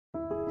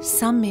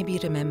Some may be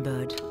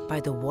remembered by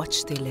the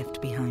watch they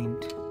left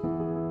behind,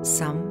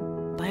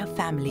 some by a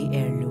family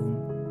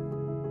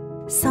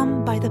heirloom,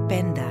 some by the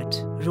pen that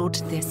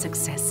wrote their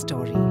success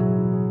story,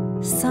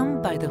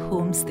 some by the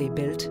homes they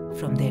built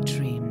from their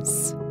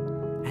dreams,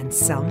 and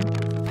some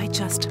by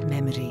just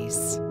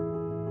memories.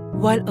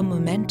 While a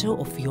memento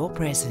of your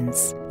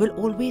presence will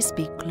always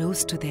be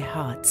close to their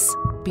hearts,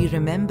 be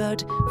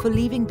remembered for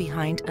leaving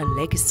behind a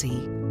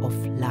legacy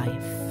of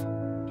life.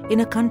 In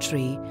a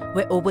country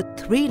where over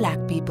 3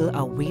 lakh people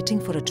are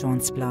waiting for a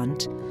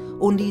transplant,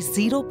 only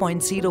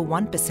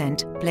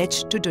 0.01%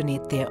 pledge to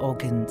donate their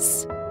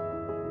organs.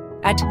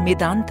 At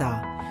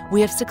Medanta,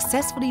 we have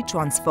successfully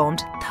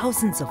transformed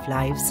thousands of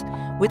lives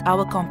with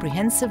our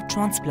comprehensive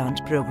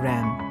transplant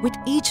program. With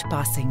each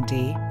passing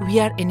day, we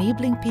are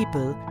enabling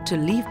people to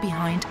leave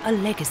behind a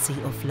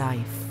legacy of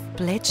life.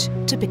 Pledge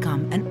to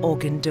become an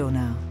organ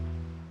donor.